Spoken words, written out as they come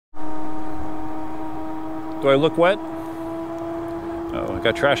Do I look wet? Oh, I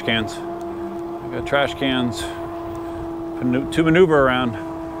got trash cans. I got trash cans to maneuver around,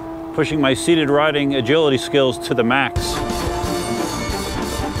 pushing my seated riding agility skills to the max.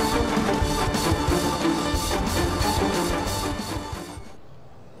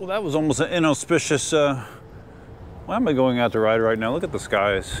 Well, that was almost an inauspicious, why am I going out to ride right now? Look at the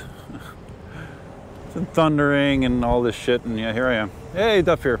skies. It's been thundering and all this shit, and yeah, here I am. Hey,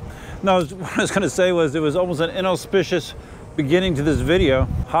 Duff here. No, what I was gonna say was it was almost an inauspicious beginning to this video.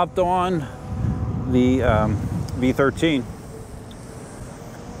 Hopped on the V13,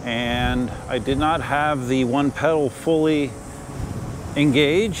 and I did not have the one pedal fully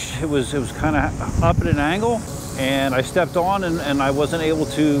engaged. It was kind of up at an angle, and I stepped on and I wasn't able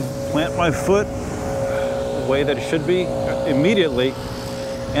to plant my foot the way that it should be immediately,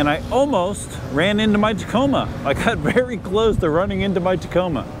 and I almost ran into my Tacoma. I got very close to running into my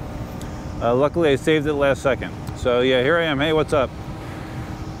Tacoma. Luckily I saved it last second. So yeah, here I am. Hey, what's up?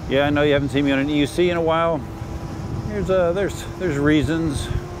 Yeah, I know you haven't seen me on an EUC in a while. There's reasons.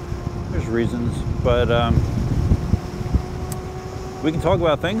 There's reasons, but we can talk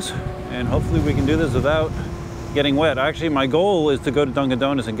about things, and hopefully we can do this without getting wet. Actually, my goal is to go to Dunkin'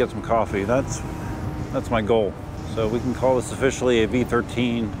 Donuts and get some coffee. That's my goal. So we can call this officially a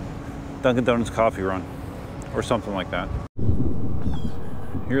V13 Dunkin' Donuts coffee run, or something like that.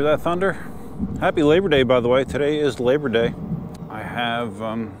 Hear that thunder? Happy Labor Day, by the way. Today is Labor Day. I have,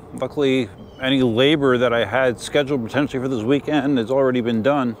 luckily, any labor that I had scheduled potentially for this weekend has already been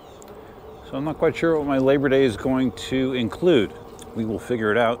done. So I'm not quite sure what my Labor Day is going to include. We will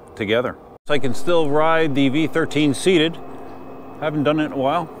figure it out together. So I can still ride the V13 seated. Haven't done it in a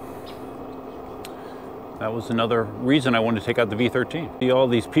while. That was another reason I wanted to take out the V13. See all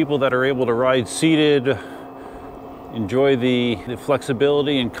these people that are able to ride seated, enjoy the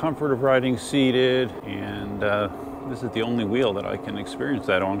flexibility and comfort of riding seated, and this is the only wheel that I can experience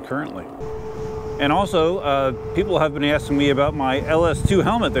that on currently. And also, people have been asking me about my LS2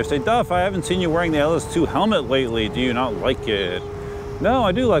 helmet. They say, Duff, I haven't seen you wearing the LS2 helmet lately. Do you not like it? No,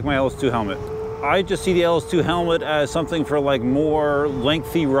 I do like my LS2 helmet. I just see the LS2 helmet as something for like more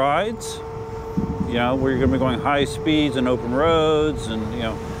lengthy rides, you know, where you're gonna be going high speeds and open roads, and you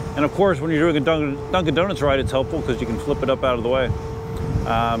know, and of course when you're doing a Dunkin' Donuts ride, it's helpful because you can flip it up out of the way.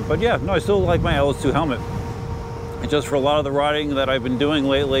 But yeah, no, I still like my LS2 helmet. It's just for a lot of the riding that I've been doing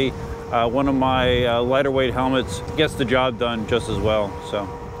lately, one of my lighter weight helmets gets the job done just as well. So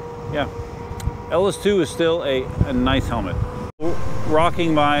yeah, LS2 is still a nice helmet.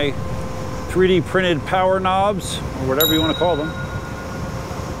 Rocking my 3D printed power knobs, or whatever you want to call them.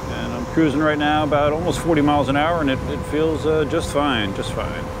 And I'm cruising right now about almost 40 miles an hour, and it feels just fine, just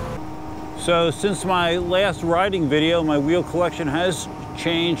fine. So since my last riding video, my wheel collection has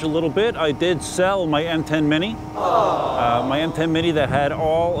changed a little bit. I did sell my M10 Mini. My M10 Mini that had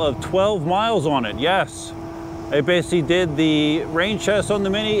all of 12 miles on it, yes. I basically did the range test on the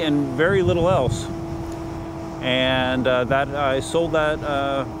Mini and very little else. And I sold that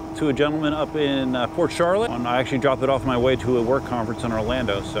to a gentleman up in Port Charlotte. And I actually dropped it off on my way to a work conference in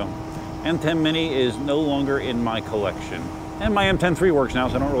Orlando. So M10 Mini is no longer in my collection. And my M10 III works now,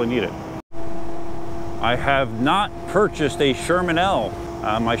 so I don't really need it. I have not purchased a Sherman L.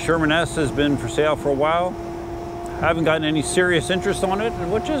 My Sherman S has been for sale for a while. Haven't gotten any serious interest on it,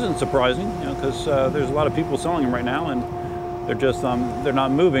 which isn't surprising, you know, because there's a lot of people selling them right now, and they're just they're not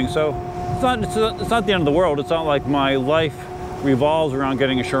moving. So it's not the end of the world. It's not like my life revolves around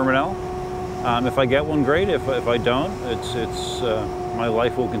getting a Sherman L. If I get one, great. If I don't, my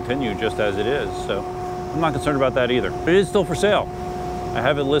life will continue just as it is. So I'm not concerned about that either. But it is still for sale. I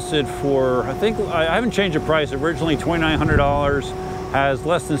have it listed for, I think, I haven't changed the price. Originally $2,900, has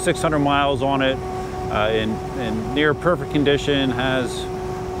less than 600 miles on it, in near perfect condition, has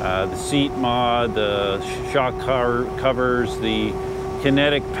the seat mod, the shock covers, the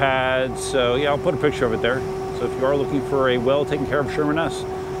kinetic pads. So yeah, I'll put a picture of it there. So if you are looking for a well taken care of Sherman S,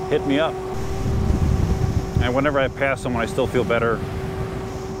 hit me up. And whenever I pass someone, I still feel better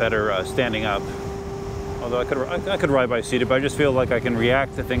standing up. Although I could ride by seated, but I just feel like I can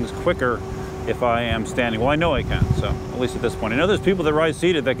react to things quicker if I am standing. Well, I know I can, so at least at this point. I know there's people that ride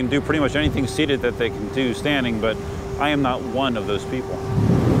seated that can do pretty much anything seated that they can do standing, but I am not one of those people.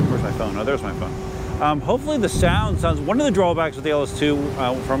 Where's my phone? Oh, there's my phone. Hopefully the sound sounds, one of the drawbacks with the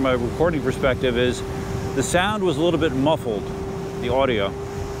LS2 from a recording perspective is the sound was a little bit muffled, the audio.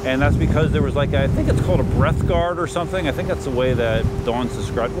 And that's because there was like, I think it's called a breath guard or something. I think that's the way that Dawn's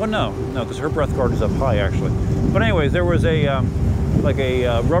described. Well, no, because her breath guard is up high actually. But anyways, there was a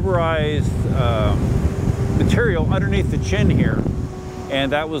rubberized material underneath the chin here.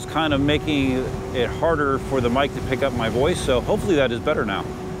 and that was kind of making it harder for the mic to pick up my voice. So hopefully that is better now.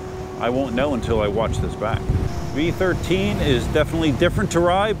 I won't know until I watch this back. V13 is definitely different to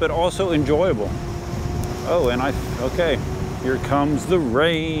ride, but also enjoyable. Oh, and okay, here comes the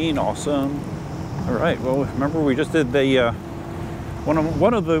rain, awesome. All right, well, remember we just did the,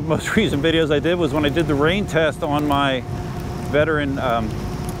 one of the most recent videos I did was when I did the rain test on my veteran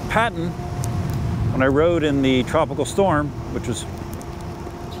Patton, when I rode in the tropical storm,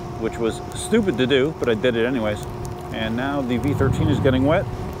 which was stupid to do, but I did it anyways. And now the V13 is getting wet.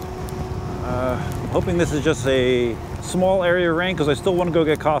 I'm hoping this is just a small area of rain because I still want to go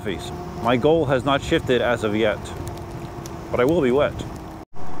get coffees. My goal has not shifted as of yet, but I will be wet.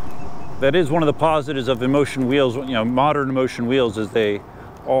 That is one of the positives of Inmotion wheels, you know, modern Inmotion wheels, is they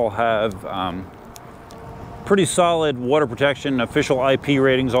all have pretty solid water protection, official IP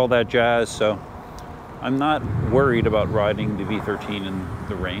ratings, all that jazz. So I'm not worried about riding the V13 in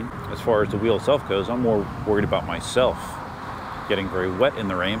the rain. As far as the wheel itself goes, I'm more worried about myself getting very wet in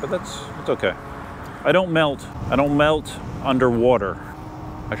the rain, but it's okay. I don't melt underwater.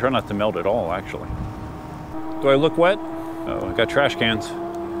 I try not to melt at all, actually. Do I look wet? Oh, I got trash cans.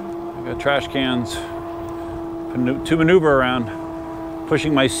 I got trash cans to maneuver around,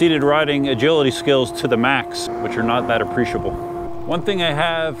 pushing my seated riding agility skills to the max, which are not that appreciable. One thing I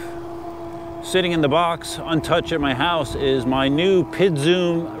have sitting in the box untouched at my house is my new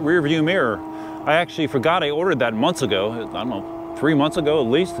Pidzoom rear view mirror. I actually forgot I ordered that months ago. I don't know, 3 months ago at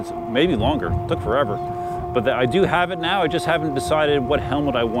least. It's maybe longer, it took forever. But I do have it now. I just haven't decided what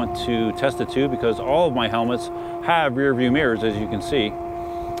helmet I want to test it to, because all of my helmets have rear view mirrors, as you can see,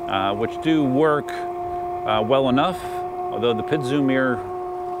 which do work well enough, although the Pidzoom mirror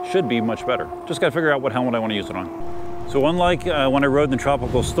should be much better. Just got to figure out what helmet I want to use it on. So unlike when I rode in the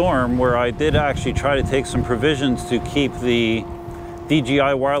tropical storm, where I did actually try to take some provisions to keep the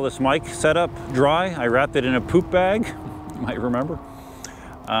DJI wireless mic setup dry, I wrapped it in a poop bag, you might remember.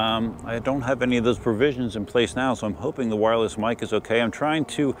 I don't have any of those provisions in place now, so I'm hoping the wireless mic is okay. I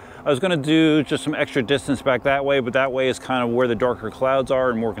was gonna do just some extra distance back that way, but that way is kind of where the darker clouds are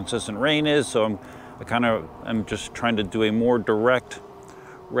and more consistent rain is, so I'm just trying to do a more direct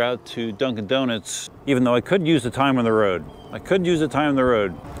route to Dunkin' Donuts, even though I could use the time on the road. I could use the time on the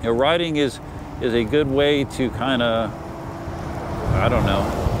road. You know, riding is a good way to kind of, I don't know,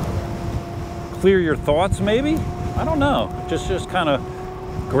 clear your thoughts maybe? I don't know, just kind of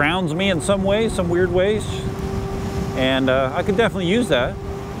grounds me in some ways, some weird ways, and I could definitely use that.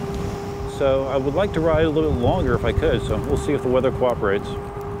 So I would like to ride a little bit longer if I could, so we'll see if the weather cooperates.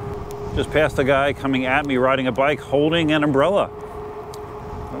 Just passed a guy coming at me riding a bike holding an umbrella.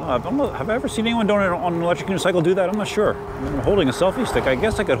 I don't know, have I ever seen anyone doing it on an electric unicycle do that? I'm not sure. I'm holding a selfie stick. I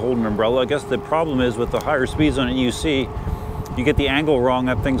guess I could hold an umbrella. I guess the problem is with the higher speeds on an UC, you get the angle wrong,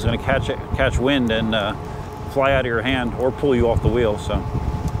 that thing's going to catch wind and fly out of your hand or pull you off the wheel. So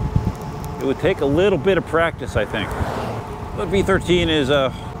it would take a little bit of practice, I think. But V13 is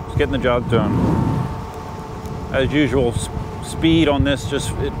getting the job done. As usual, speed on this, it's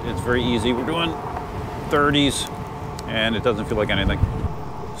very easy. We're doing 30s and it doesn't feel like anything.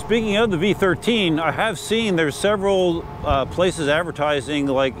 Speaking of the V13, I have seen there's several places advertising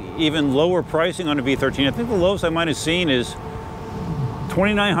like even lower pricing on a V13. I think the lowest I might have seen is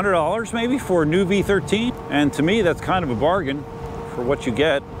 $2,900 maybe for a new V13. And to me, that's kind of a bargain for what you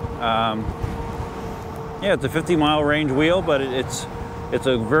get. Yeah, it's a 50-mile range wheel, but it's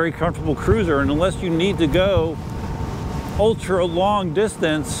a very comfortable cruiser. And unless you need to go ultra long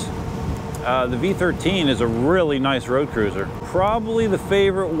distance, the V13 is a really nice road cruiser. Probably the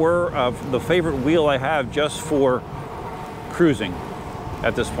favorite wheel I have just for cruising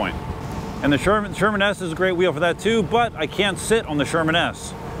at this point. And the Sherman S is a great wheel for that too, but I can't sit on the Sherman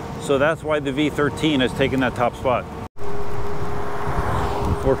S. So that's why the V13 has taken that top spot.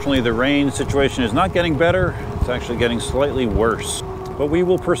 Unfortunately, the rain situation is not getting better. It's actually getting slightly worse, but we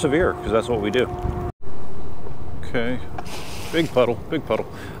will persevere because that's what we do. Okay. Big puddle, big puddle.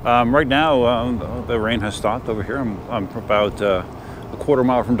 Right now, the rain has stopped over here. I'm about a quarter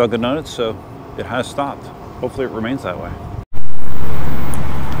mile from Dunkin' Donuts, so it has stopped. Hopefully it remains that way.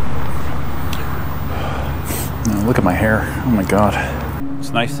 Look at my hair, oh my God. It's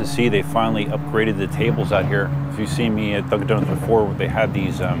nice to see they finally upgraded the tables out here. If you've seen me at Dunkin' Donuts before, they had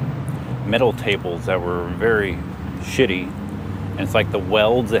these metal tables that were very shitty. And it's like the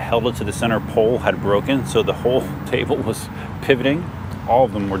welds that held it to the center pole had broken, so the whole table was pivoting. All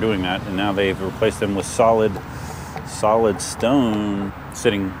of them were doing that, and now they've replaced them with solid stone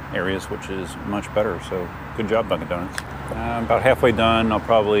sitting areas, which is much better. So good job, Dunkin' Donuts. I'm about halfway done. I'll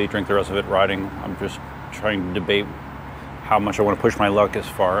probably drink the rest of it riding. I'm just trying to debate how much I want to push my luck as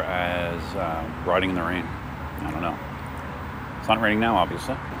far as riding in the rain. I don't know. It's not raining now,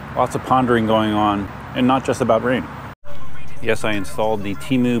 obviously. Lots of pondering going on, and not just about rain. Yes, I installed the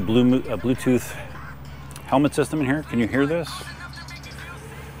Temu Bluetooth helmet system in here. Can you hear this?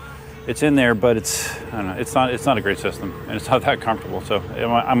 It's in there, but I don't know, it's not a great system, and it's not that comfortable, so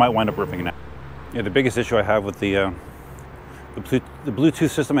I might wind up ripping it out. Yeah, the biggest issue I have with the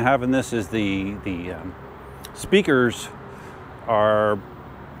Bluetooth system I have in this is the speakers are,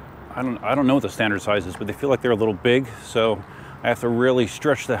 I don't know what the standard size is, but they feel like they're a little big, so I have to really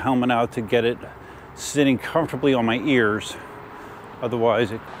stretch the helmet out to get it sitting comfortably on my ears.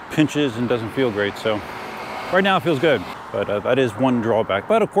 Otherwise it pinches and doesn't feel great. So right now it feels good, but that is one drawback.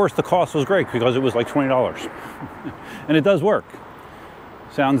 But of course the cost was great because it was like $20 and it does work.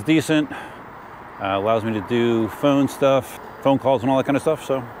 Sounds decent, allows me to do phone stuff, phone calls and all that kind of stuff.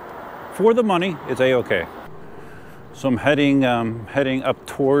 So for the money, it's a-okay. So I'm heading up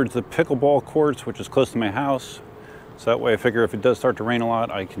towards the pickleball courts, which is close to my house. So that way I figure if it does start to rain a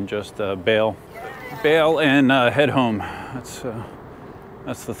lot, I can just bail and head home. That's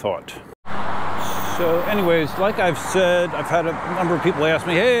the thought. So anyways, like I've said, I've had a number of people ask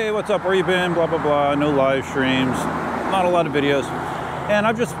me, hey, what's up, where you been, blah, blah, blah, no live streams, not a lot of videos. And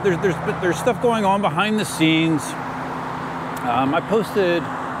I've just, there's stuff going on behind the scenes. I posted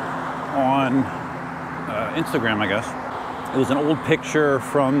on Instagram, I guess. It was an old picture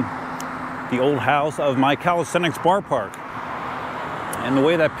from the old house of my calisthenics bar park. And the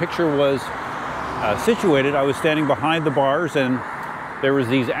way that picture was situated, I was standing behind the bars, and there was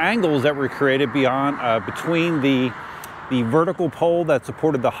these angles that were created between the vertical pole that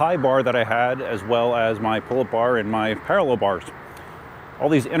supported the high bar that I had, as well as my pull-up bar and my parallel bars. All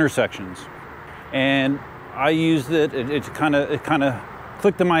these intersections. And I used it, it kind of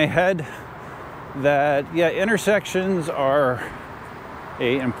clicked in my head that, yeah, intersections are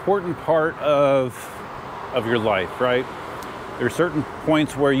an important part of your life, right? There are certain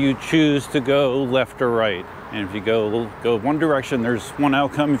points where you choose to go left or right. And if you go one direction, there's one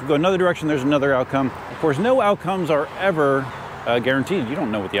outcome. If you go another direction, there's another outcome. Of course, no outcomes are ever guaranteed. You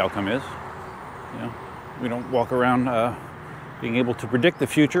don't know what the outcome is. You know, we don't walk around being able to predict the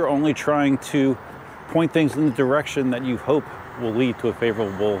future, only trying to point things in the direction that you hope will lead to a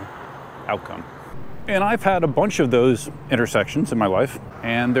favorable outcome. And I've had a bunch of those intersections in my life,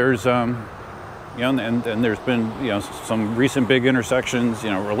 and there's you know, and there's been, you know, some recent big intersections, you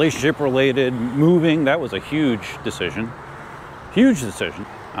know, relationship related, moving. That was a huge decision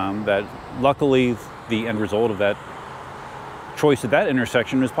that luckily the end result of that choice at that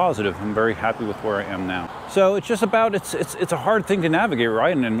intersection is positive. I'm very happy with where I am now. So it's just about, it's a hard thing to navigate,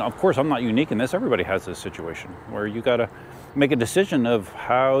 right? And of course I'm not unique in this. Everybody has this situation where you got to make a decision of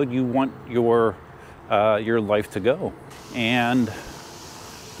how you want your life to go. And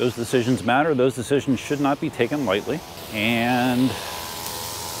those decisions matter. Those decisions should not be taken lightly. And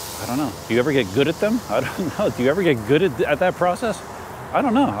I don't know, do you ever get good at them? I don't know. Do you ever get good at that process? I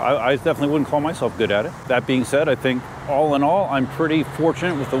don't know. I definitely wouldn't call myself good at it. That being said, I think all in all, I'm pretty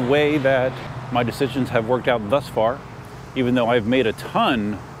fortunate with the way that my decisions have worked out thus far, even though I've made a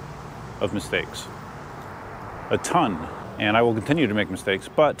ton of mistakes. A ton. And I will continue to make mistakes,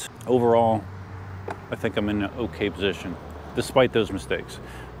 but overall, I think I'm in an okay position, despite those mistakes.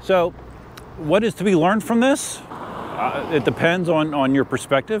 So, what is to be learned from this? It depends on your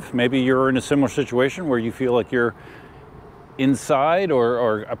perspective. Maybe you're in a similar situation where you feel like you're inside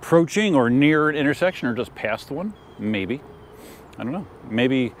or approaching or near an intersection or just past one. Maybe. I don't know.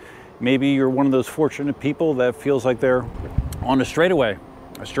 Maybe you're one of those fortunate people that feels like they're on a straightaway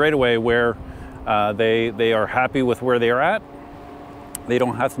where they are happy with where they are at. They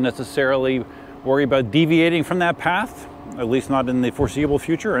don't have to necessarily worry about deviating from that path, at least not in the foreseeable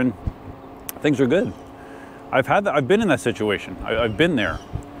future, and things are good. I've been in that situation. I've been there,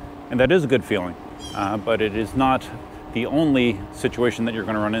 and that is a good feeling. But it is not the only situation that you're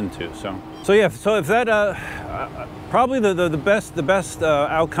going to run into. So yeah. So if that probably the best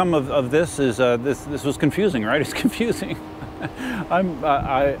outcome of this is this was confusing, right? It's confusing. I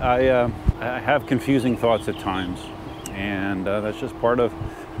have confusing thoughts at times, and that's just part of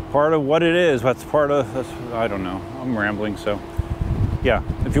what it is. That's I don't know. I'm rambling. So yeah.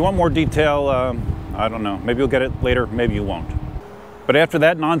 If you want more detail, I don't know. Maybe you'll get it later. Maybe you won't. But after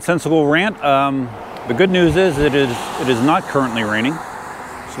that nonsensical rant, the good news is it is not currently raining,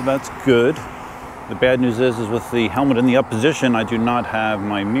 so that's good. The bad news is with the helmet in the up position, I do not have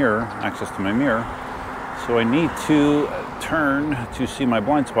my mirror, access to my mirror, so I need to turn to see my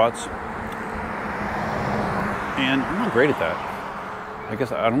blind spots, and I'm not great at that. I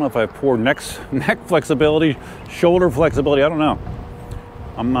guess, I don't know if I have poor neck flexibility, shoulder flexibility, I don't know.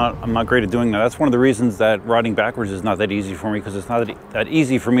 I'm not great at doing that. That's one of the reasons that riding backwards is not that easy for me, because it's not that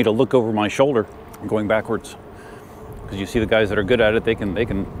easy for me to look over my shoulder going backwards. Because you see the guys that are good at it, they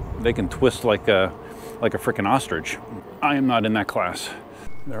can twist like a freaking ostrich. I am not in that class.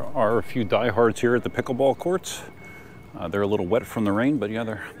 There are a few diehards here at the pickleball courts. They're a little wet from the rain, but yeah,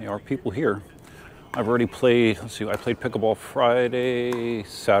 there are people here. I've already played, let's see, I played pickleball Friday,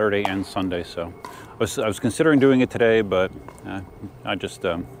 Saturday, and Sunday, so I was considering doing it today, but I just,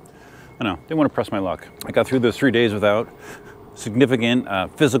 I don't know, didn't want to press my luck. I got through those 3 days without significant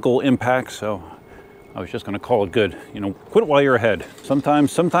physical impact, so I was just going to call it good. You know, quit while you're ahead.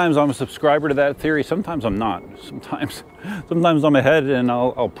 Sometimes I'm a subscriber to that theory, sometimes I'm not. Sometimes I'm ahead and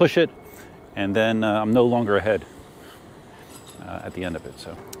I'll push it, and then I'm no longer ahead at the end of it.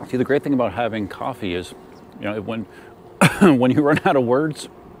 So, see, the great thing about having coffee is, you know, when when you run out of words,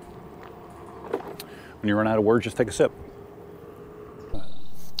 just take a sip.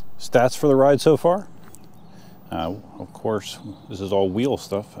 Stats for the ride so far. Of course, this is all wheel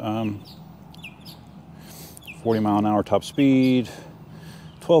stuff. 40 mile an hour top speed,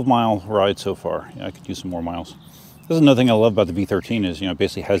 12-mile ride so far. Yeah, I could use some more miles. This is another thing I love about the V13 is, you know, it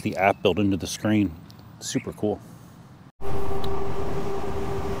basically has the app built into the screen. It's super cool.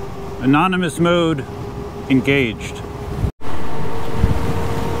 Anonymous mode engaged.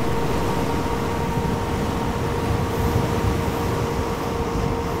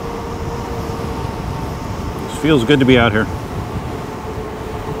 This feels good to be out here.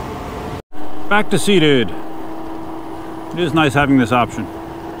 Back to seated. It is nice having this option.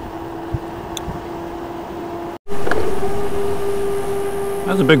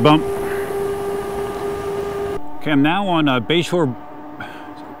 That's a big bump. Okay, I'm now on Bayshore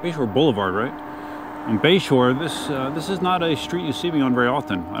Boulevard, right? On Bayshore, this is not a street you see me on very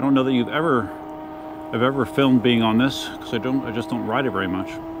often. I don't know that I've ever filmed being on this, because I just don't ride it very much.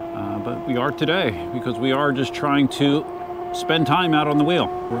 But we are today, because we are just trying to spend time out on the wheel.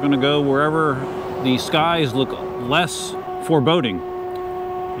 We're gonna go wherever the skies look less foreboding,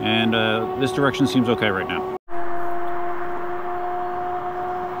 and this direction seems okay right now.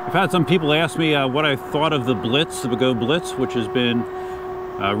 I've had some people ask me what I thought of the Blitz, the Go Blitz, which has been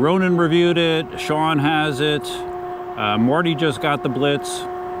Ronan reviewed it, Sean has it, Marty just got the Blitz.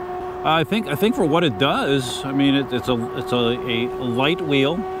 I think for what it does, I mean, it's a light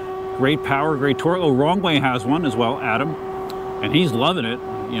wheel, great power, great torque. Oh, Wrongway has one as well, Adam, and he's loving it,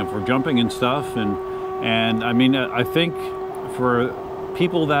 you know, for jumping and stuff. And I mean, I think for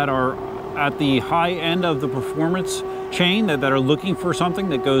people that are at the high end of the performance chain, that are looking for something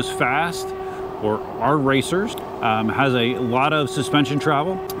that goes fast, or are racers, has a lot of suspension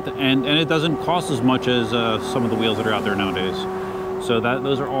travel, and it doesn't cost as much as some of the wheels that are out there nowadays. So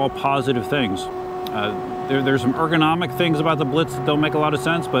those are all positive things. There's some ergonomic things about the Blitz that don't make a lot of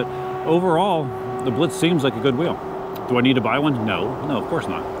sense, but overall, the Blitz seems like a good wheel. Do I need to buy one? No, of course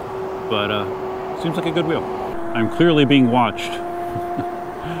not. But seems like a good wheel. I'm clearly being watched.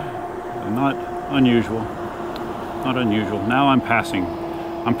 Not unusual. Not unusual. Now I'm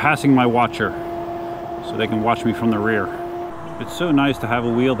passing my watcher, so they can watch me from the rear. It's so nice to have a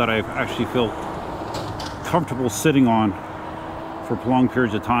wheel that I actually feel comfortable sitting on for prolonged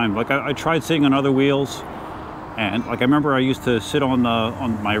periods of time. Like I tried sitting on other wheels, and like I remember I used to sit on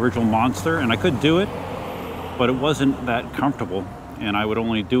my original Monster, and I could do it, but it wasn't that comfortable, and I would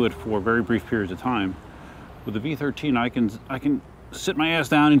only do it for very brief periods of time. With the V13, I can sit my ass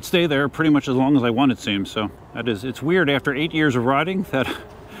down and stay there pretty much as long as I want, it seems. So it's weird after 8 years of riding that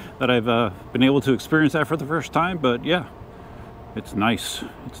I've been able to experience that for the first time. But yeah, it's nice.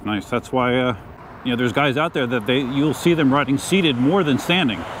 It's nice. That's why you know, there's guys out there that you'll see them riding seated more than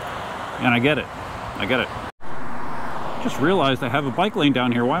standing, and I get it. Just realized I have a bike lane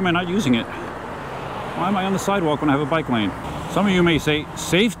down here. Why am I not using it? Why am I on the sidewalk when I have a bike lane? Some of you may say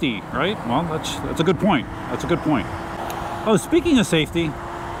safety, right? Well, that's a good point. That's a good point. Oh, speaking of safety,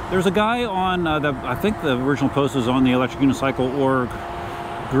 there's a guy on I think the original post was on the Electric Unicycle org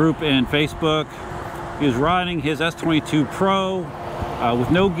group in Facebook. He was riding his S22 Pro with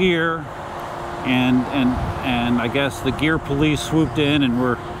no gear, and I guess the gear police swooped in and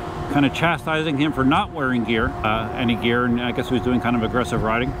were kind of chastising him for not wearing any gear, and I guess he was doing kind of aggressive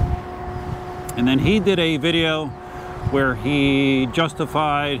riding. And then he did a video where he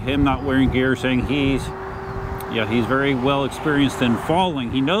justified him not wearing gear, saying he's very well experienced in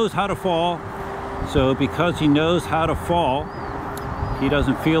falling. He knows how to fall, so because he knows how to fall, he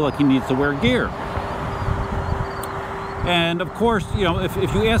doesn't feel like he needs to wear gear. And of course, you know, if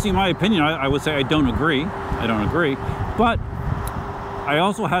you ask me my opinion, I would say I don't agree. But I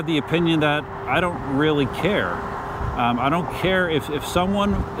also have the opinion that I don't really care. I don't care if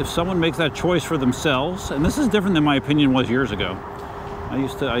someone makes that choice for themselves, and this is different than my opinion was years ago. I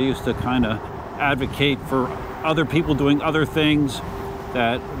used to kind of advocate for other people doing other things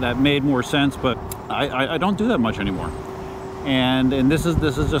that made more sense, but I don't do that much anymore. And this is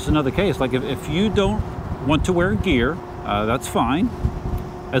just another case. Like if you don't want to wear gear, that's fine,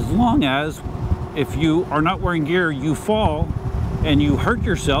 as long as if you are not wearing gear, you fall and you hurt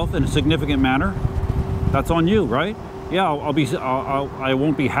yourself in a significant manner, that's on you, right? Yeah, I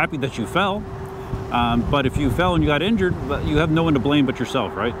won't be happy that you fell, but if you fell and you got injured, you have no one to blame but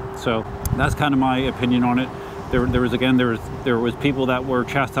yourself, right? So that's kind of my opinion on it. There was people that were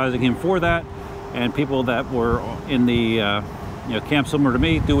chastising him for that, and people that were in the camp similar to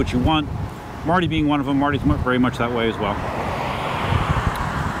me, do what you want. Marty being one of them. Marty's very much that way as well.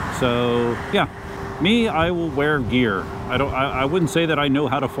 So yeah, me, I will wear gear. I wouldn't say that I know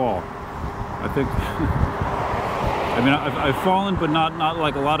how to fall. I think I mean I've fallen, but not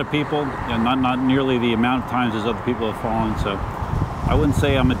like a lot of people, and not nearly the amount of times as other people have fallen. So I wouldn't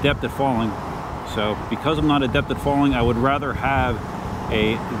say I'm adept at falling. So because I'm not adept at falling, I would rather have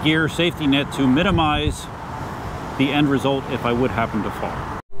a gear safety net to minimize the end result if I would happen to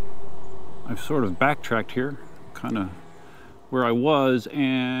fall. I've sort of backtracked here, kind of where I was,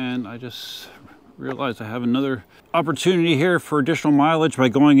 and I just realized I have another opportunity here for additional mileage by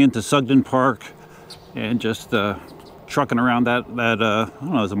going into Sugden Park and just trucking around that I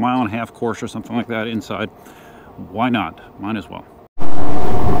don't know, it's a 1.5 mile course or something like that inside. Why not? Might as well.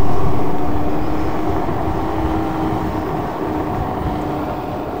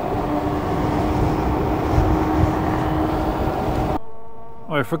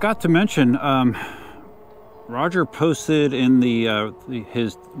 Oh, I forgot to mention, Roger posted in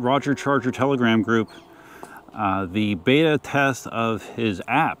his Roger Charger Telegram group the beta test of his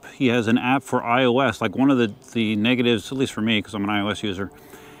app. He has an app for iOS. Like, one of the negatives, at least for me, because I'm an iOS user,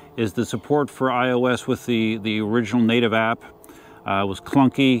 is the support for iOS with the original native app was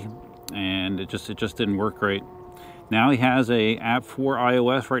clunky, and it just didn't work great. Now he has a app for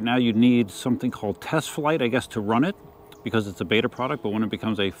iOS. Right now you need something called Test Flight, I guess, to run it, because it's a beta product. But when it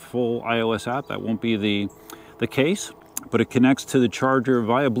becomes a full iOS app, that won't be the case. But it connects to the charger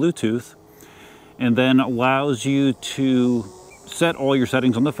via Bluetooth, and then allows you to set all your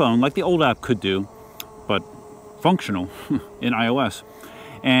settings on the phone, like the old app could do, but functional in iOS.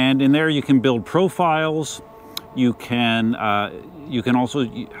 And in there you can build profiles. You can also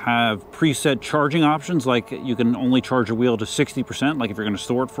have preset charging options, like you can only charge a wheel to 60%, like if you're going to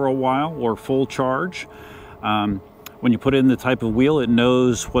store it for a while, or full charge. When you put in the type of wheel, it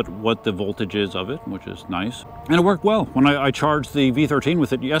knows what the voltage is of it, which is nice. And it worked well. When I charged the V13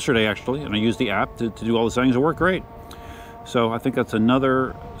 with it yesterday, actually, and I used the app to do all the settings, it worked great. So I think that's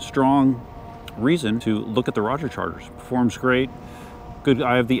another strong reason to look at the Roger chargers. Performs great. Good.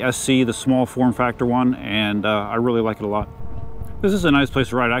 I have the SC, the small form factor one, and I really like it a lot. This is a nice place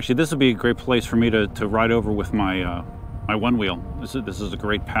to ride. Actually, this would be a great place for me to ride over with my my OneWheel. This is a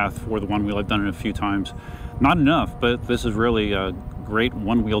great path for the OneWheel. I've done it a few times. Not enough, but this is really a great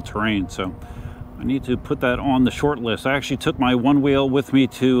one-wheel terrain, so I need to put that on the short list. I actually took my OneWheel with me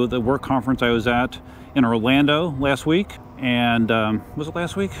to the work conference I was at in Orlando last week, and was it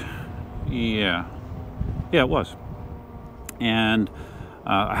last week? Yeah, it was. And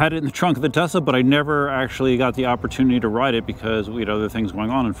I had it in the trunk of the Tesla, but I never actually got the opportunity to ride it because we had other things going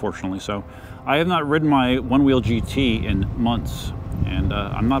on, unfortunately. So I have not ridden my OneWheel GT in months, and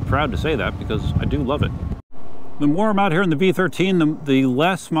I'm not proud to say that because I do love it. The more I'm out here in the V13, the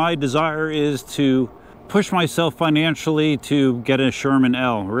less my desire is to push myself financially to get a Sherman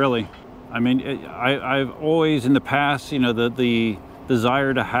L, really. I mean, I've always in the past, you know, the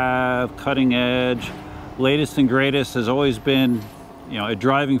desire to have cutting edge, latest and greatest has always been, you know, a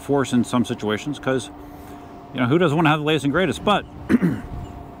driving force in some situations, because, you know, who doesn't want to have the latest and greatest? But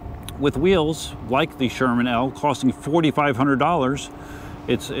with wheels like the Sherman L costing $4,500,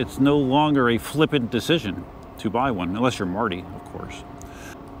 it's no longer a flippant decision to buy one, unless you're Marty, of course.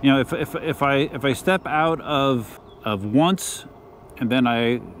 You know, if I step out of wants and then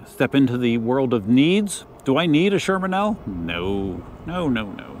I step into the world of needs, do I need a Sherman L? No,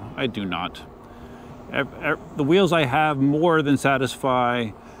 I do not. The wheels I have more than satisfy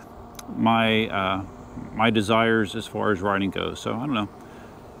my my desires as far as riding goes. So I don't know.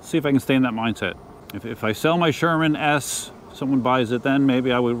 See if I can stay in that mindset. If I sell my Sherman S, someone buys it, then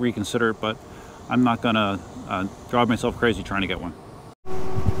maybe I would reconsider it, but I'm not gonna drive myself crazy trying to get one.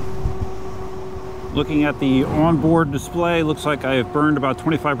 Looking at the onboard display, looks like I have burned about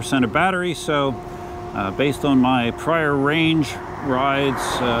 25% of battery, so based on my prior range rides.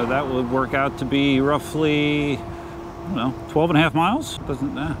 That would work out to be roughly, I don't know, 12.5 miles?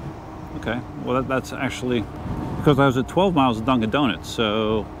 Doesn't, okay. Well, that's actually, because I was at 12 miles of Dunkin' Donuts.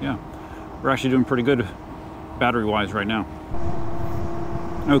 So yeah, we're actually doing pretty good battery-wise right now.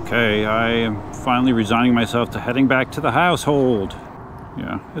 Okay, I am finally resigning myself to heading back to the household.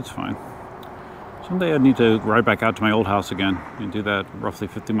 Yeah, it's fine. Someday I need to ride back out to my old house again and do that roughly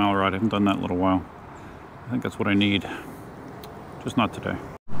 50-mile ride. I haven't done that in a little while. I think that's what I need. Just not today.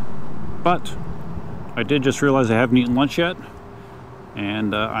 But I did just realize I haven't eaten lunch yet.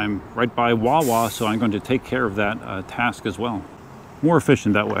 And I'm right by Wawa, so I'm going to take care of that task as well. More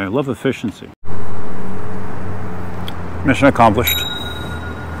efficient that way. I love efficiency. Mission accomplished.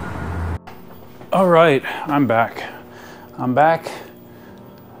 All right, I'm back.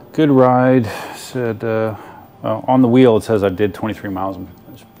 Good ride. Said on the wheel it says I did 23 miles.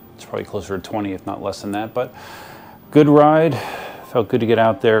 It's probably closer to 20, if not less than that. But good ride. Felt good to get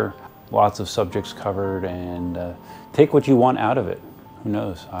out there. Lots of subjects covered, and take what you want out of it. Who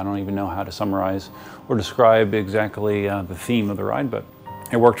knows? I don't even know how to summarize or describe exactly the theme of the ride, but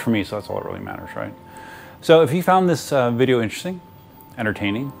it worked for me, so that's all that really matters, right? So if you found this video interesting,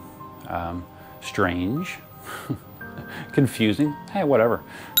 entertaining, strange, confusing, hey, whatever.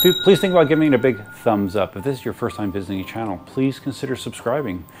 Please think about giving it a big thumbs up. If this is your first time visiting the channel, please consider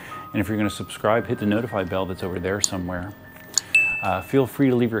subscribing. And if you're going to subscribe, hit the notify bell that's over there somewhere. Feel free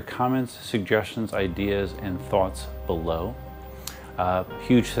to leave your comments, suggestions, ideas, and thoughts below.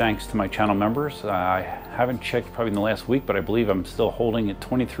 Huge thanks to my channel members. I haven't checked probably in the last week, but I believe I'm still holding at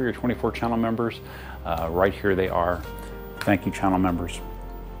 23 or 24 channel members. Right here they are. Thank you, channel members.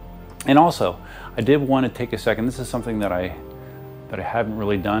 And also, I did want to take a second. This is something that I haven't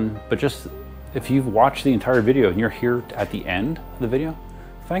really done, but just if you've watched the entire video and you're here at the end of the video,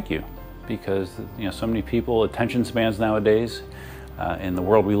 thank you. Because you know, so many people, attention spans nowadays in the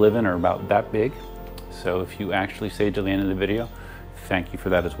world we live in are about that big. So if you actually stayed to the end of the video, thank you for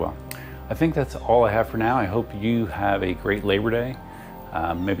that as well. I think that's all I have for now. I hope you have a great Labor Day.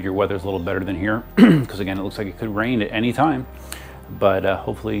 Maybe your weather's a little better than here, because again, it looks like it could rain at any time. But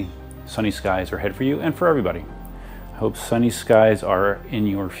hopefully sunny skies are ahead for you and for everybody. I hope sunny skies are in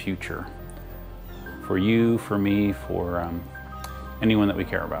your future. For you, for me, for anyone that we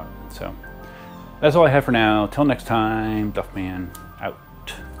care about. So that's all I have for now. Till next time, Duffman out.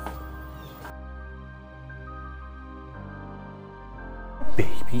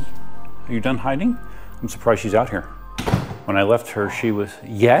 Baby, are you done hiding? I'm surprised she's out here. When I left her, she was,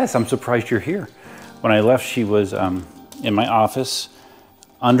 yes, I'm surprised you're here. When I left, she was in my office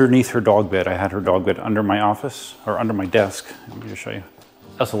underneath her dog bed. I had her dog bed under my office, or under my desk. Let me just show you.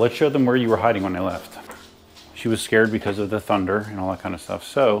 Also, let's show them where you were hiding when I left. She was scared because of the thunder and all that kind of stuff.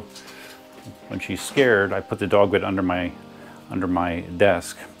 So when she's scared, I put the dog bed under my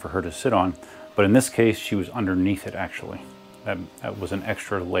desk for her to sit on. But in this case, she was underneath it actually. That was an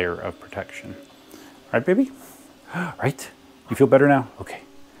extra layer of protection. Right, baby? Right? You feel better now? Okay.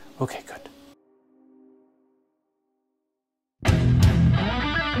 Okay, good.